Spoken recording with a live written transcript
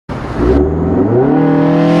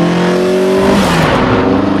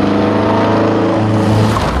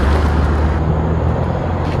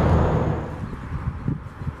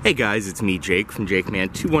Hey guys, it's me Jake from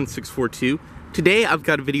JakeMan21642. Today I've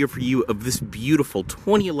got a video for you of this beautiful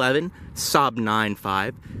 2011 Saab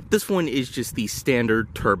 9.5. This one is just the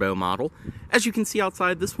standard turbo model. As you can see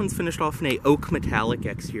outside, this one's finished off in a oak metallic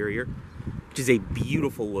exterior, which is a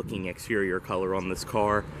beautiful looking exterior color on this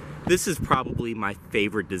car. This is probably my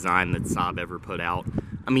favorite design that Saab ever put out.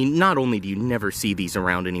 I mean, not only do you never see these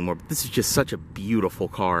around anymore, but this is just such a beautiful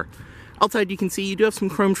car. Outside you can see you do have some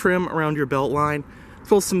chrome trim around your belt line, as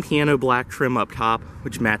well as some piano black trim up top,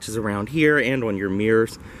 which matches around here and on your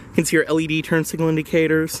mirrors. You can see your LED turn signal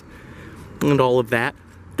indicators and all of that.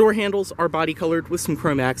 Door handles are body colored with some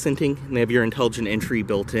chrome accenting, and they have your intelligent entry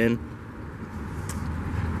built in.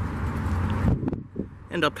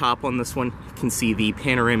 And up top on this one, you can see the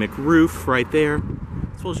panoramic roof right there,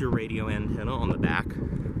 as well as your radio antenna on the back.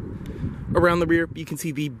 Around the rear, you can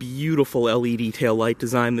see the beautiful LED tail light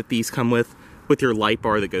design that these come with your light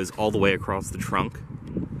bar that goes all the way across the trunk.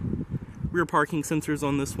 Rear parking sensors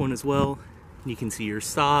on this one as well. You can see your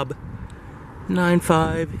Saab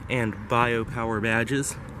 9.5 and BioPower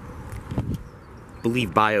badges. I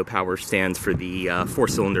believe BioPower stands for the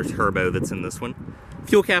 4-cylinder turbo that's in this one.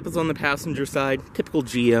 Fuel cap is on the passenger side. Typical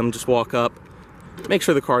GM, just walk up, make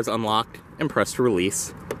sure the car is unlocked, and press to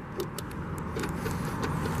release.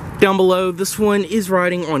 Down below, this one is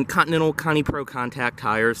riding on Continental Conti Pro contact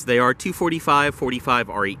tires. They are 245 45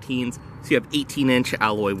 R18s, so you have 18-inch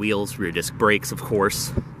alloy wheels, rear disc brakes, of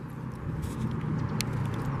course.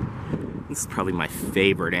 This is probably my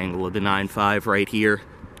favorite angle of the 9.5 right here.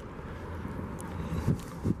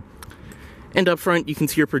 And up front, you can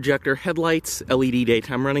see your projector headlights, LED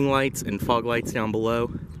daytime running lights, and fog lights down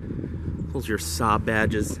below. Those are your Saab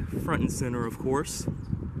badges, front and center, of course.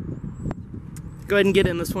 Go ahead and get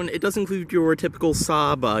in this one. It does include your typical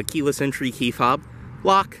Saab keyless entry key fob,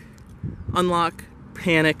 lock, unlock,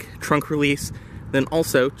 panic, trunk release. Then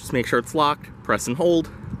also, just make sure it's locked, press and hold.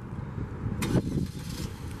 And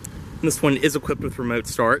this one is equipped with remote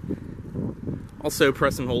start. Also,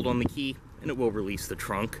 press and hold on the key, and it will release the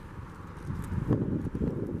trunk.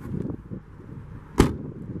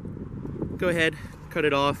 Go ahead, cut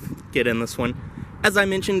it off, get in this one. As I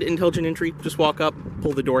mentioned, intelligent entry, just walk up,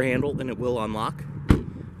 pull the door handle, and it will unlock.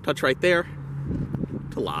 Touch right there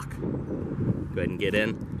to lock. Go ahead and get in.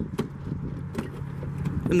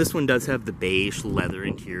 And this one does have the beige leather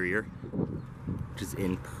interior, which is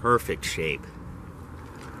in perfect shape.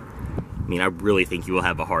 I mean, I really think you will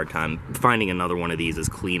have a hard time finding another one of these as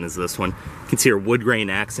clean as this one. You can see our wood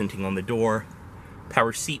grain accenting on the door,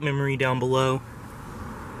 power seat memory down below.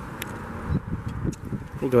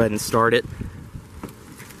 We'll go ahead and start it.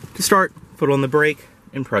 To start, put on the brake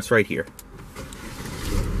and press right here.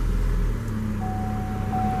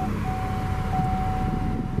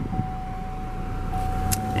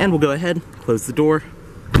 And we'll go ahead, close the door.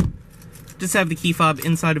 Just have the key fob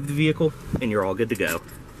inside of the vehicle and you're all good to go.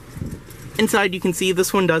 Inside you can see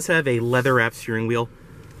this one does have a leather wrapped steering wheel.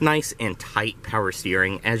 Nice and tight power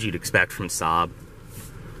steering as you'd expect from Saab.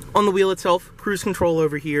 On the wheel itself, cruise control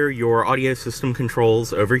over here, your audio system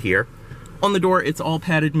controls over here. On the door, it's all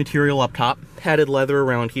padded material up top, padded leather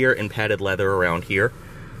around here, and padded leather around here.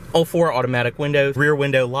 All 4 automatic windows, rear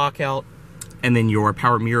window lockout, and then your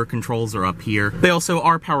power mirror controls are up here. They also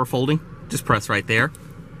are power folding, just press right there,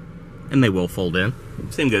 and they will fold in.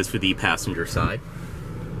 Same goes for the passenger side.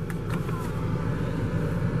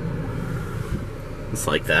 Just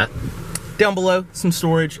like that. Down below, some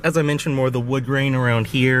storage. As I mentioned, more of the wood grain around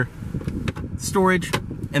here. Storage.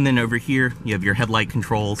 And then over here, you have your headlight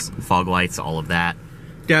controls, fog lights, all of that.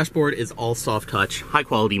 Dashboard is all soft touch, high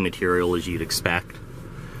quality material as you'd expect.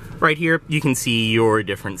 Right here, you can see your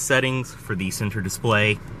different settings for the center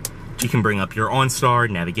display. You can bring up your OnStar,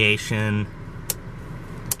 navigation,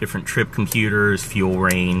 different trip computers, fuel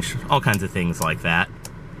range, all kinds of things like that.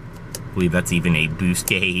 I believe that's even a boost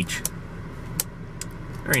gauge.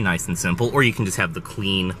 Very nice and simple. Or you can just have the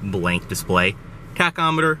clean blank display.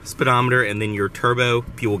 Tachometer, speedometer, and then your turbo,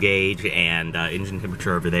 fuel gauge, and engine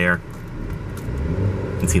temperature over there.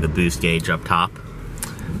 You can see the boost gauge up top.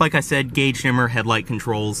 Like I said, gauge dimmer, headlight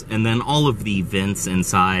controls, and then all of the vents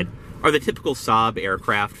inside are the typical Saab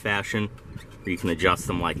aircraft fashion, where you can adjust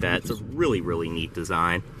them like that. It's a really, really neat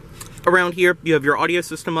design. Around here, you have your audio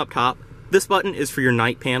system up top. This button is for your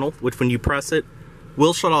night panel, which when you press it,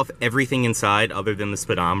 will shut off everything inside other than the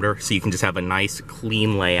speedometer, so you can just have a nice,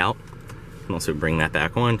 clean layout. You can also bring that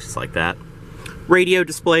back on, just like that. Radio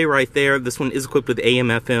display right there. This one is equipped with AM,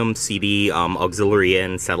 FM, CD, auxiliary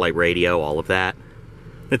in, satellite radio, all of that.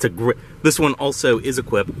 This one also is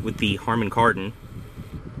equipped with the Harman Kardon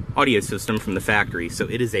audio system from the factory, so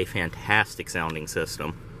it is a fantastic sounding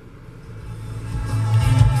system.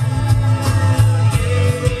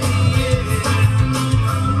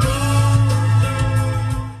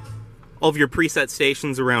 All of your preset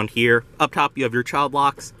stations around here. Up top you have your child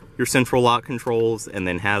locks, your central lock controls, and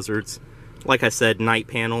then hazards. Like I said, night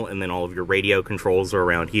panel, and then all of your radio controls are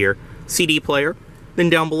around here. CD player. Then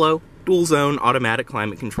down below, dual zone automatic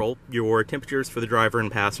climate control, your temperatures for the driver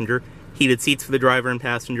and passenger, heated seats for the driver and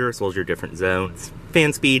passenger, as well as your different zones,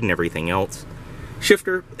 fan speed, and everything else.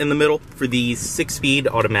 Shifter in the middle for the 6-speed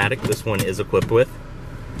automatic, this one is equipped with.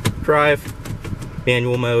 Drive,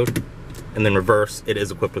 manual mode, and then reverse, it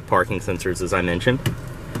is equipped with parking sensors, as I mentioned.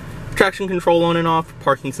 Traction control on and off,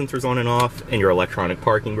 parking sensors on and off, and your electronic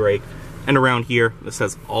parking brake. And around here, this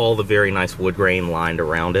has all the very nice wood grain lined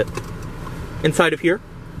around it. Inside of here,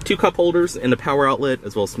 2 cup holders and a power outlet,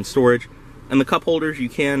 as well as some storage. And the cup holders, you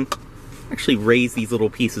can actually raise these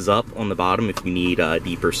little pieces up on the bottom if you need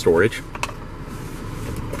deeper storage.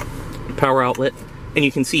 Power outlet. And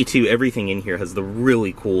you can see too, everything in here has the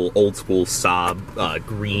really cool old school Saab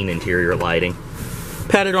green interior lighting.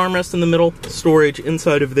 Padded armrest in the middle, storage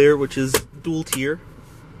inside of there, which is dual tier.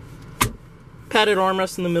 Padded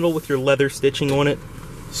armrest in the middle with your leather stitching on it.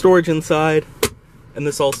 Storage inside. And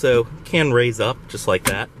this also can raise up, just like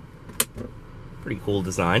that. Pretty cool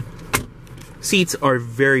design. Seats are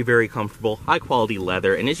very, very comfortable. High quality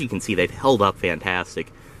leather, and as you can see, they've held up fantastic.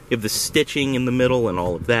 You have the stitching in the middle and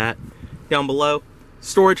all of that. Down below,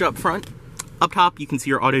 storage up front. Up top, you can see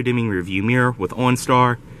your auto-dimming rear view mirror with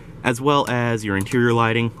OnStar, as well as your interior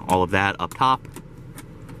lighting, all of that up top.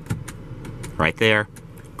 Right there.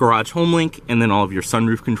 Garage home link, and then all of your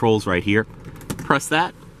sunroof controls right here. Press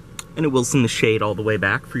that, and it will send the shade all the way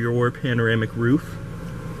back for your panoramic roof.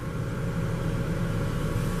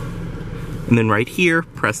 And then right here,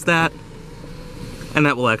 press that, and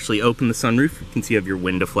that will actually open the sunroof. You can see you have your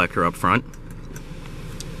wind deflector up front.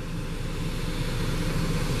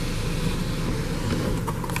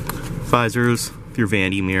 Visors, your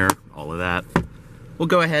vanity mirror, all of that. We'll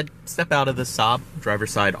go ahead, step out of the Saab,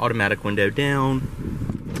 driver's side automatic window down,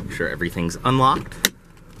 make sure everything's unlocked,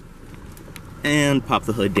 and pop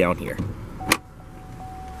the hood down here.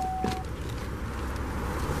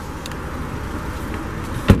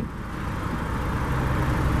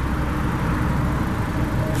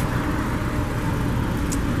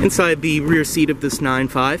 Inside the rear seat of this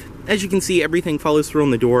 9.5, as you can see, everything follows through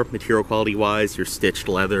on the door, material quality wise, your stitched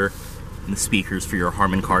leather, and the speakers for your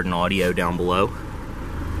Harman Kardon audio down below.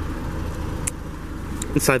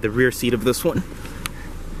 Inside the rear seat of this one,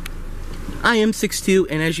 I am 6'2",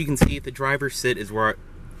 and as you can see, the driver's seat is where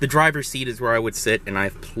I would sit, and I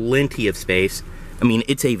have plenty of space. I mean,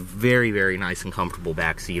 it's a very, very nice and comfortable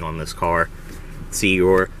back seat on this car. See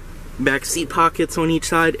your back seat pockets on each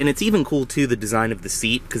side, and it's even cool too, the design of the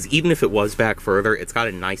seat, because even if it was back further, it's got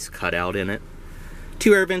a nice cutout in it.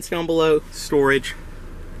 2 air vents down below, storage.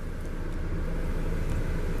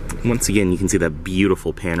 Once again, you can see that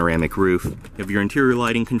beautiful panoramic roof. You have your interior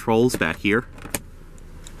lighting controls back here.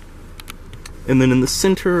 And then in the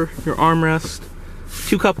center, your armrest,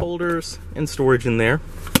 2 cup holders, and storage in there.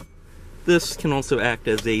 This can also act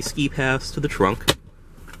as a ski pass to the trunk.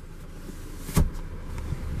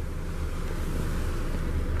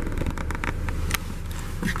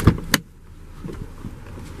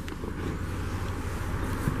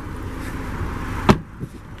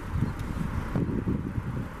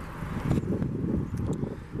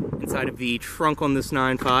 Inside of the trunk on this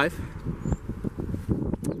 9.5,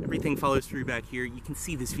 everything follows through back here. You can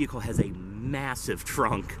see this vehicle has a massive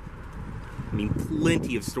trunk. I mean,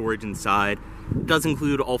 plenty of storage inside. It does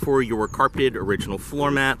include all 4 of your carpeted original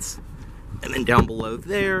floor mats. And then down below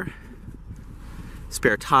there,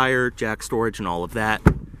 spare tire, jack storage, and all of that.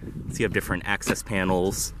 So you have different access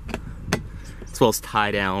panels, as well as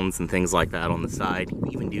tie downs and things like that on the side.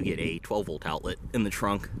 You even do get a 12-volt outlet in the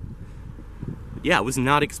trunk. Yeah, I was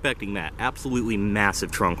not expecting that. Absolutely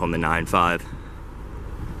massive trunk on the 9.5.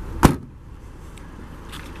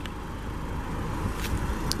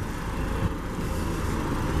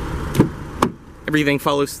 Everything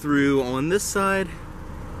follows through on this side.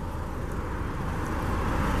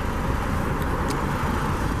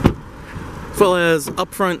 As well as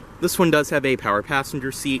up front, this one does have a power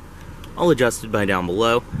passenger seat, all adjusted by down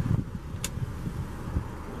below.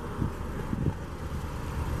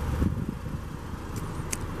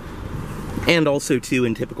 And also too,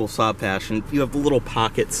 in typical Saab fashion, you have the little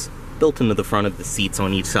pockets built into the front of the seats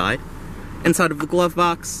on each side. Inside of the glove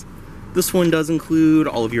box, this one does include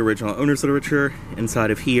all of your original owner's literature.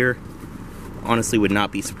 Inside of here, honestly would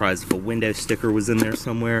not be surprised if a window sticker was in there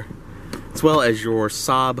somewhere. As well as your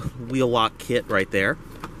Saab wheel lock kit right there.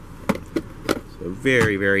 So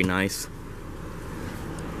very, very nice.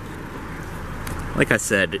 Like I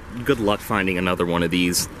said, good luck finding another one of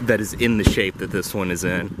these that is in the shape that this one is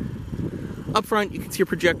in. Up front, you can see your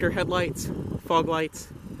projector headlights, fog lights,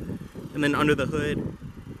 and then under the hood.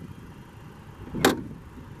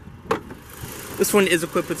 This one is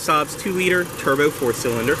equipped with Saab's 2-liter turbo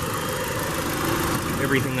 4-cylinder.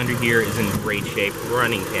 Everything under here is in great shape,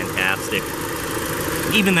 running fantastic.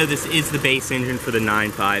 Even though this is the base engine for the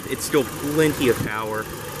 9.5, it's still plenty of power,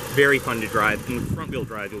 very fun to drive. In front-wheel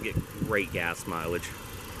drive, you'll get great gas mileage.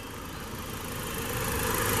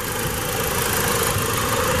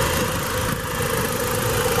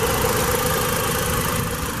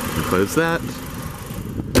 Close that.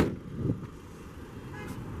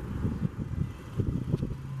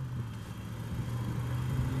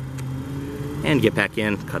 And get back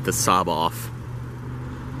in, cut the Saab off.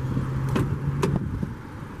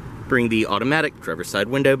 Bring the automatic driver's side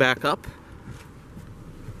window back up.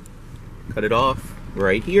 Cut it off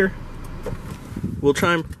right here. We'll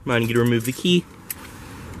chime, reminding you to remove the key.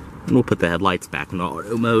 And we'll put the headlights back in the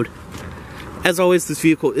auto mode. As always, this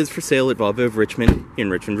vehicle is for sale at Volvo of Richmond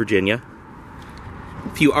in Richmond, Virginia.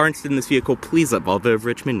 If you are interested in this vehicle, please let Volvo of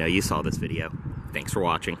Richmond know you saw this video. Thanks for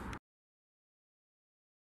watching.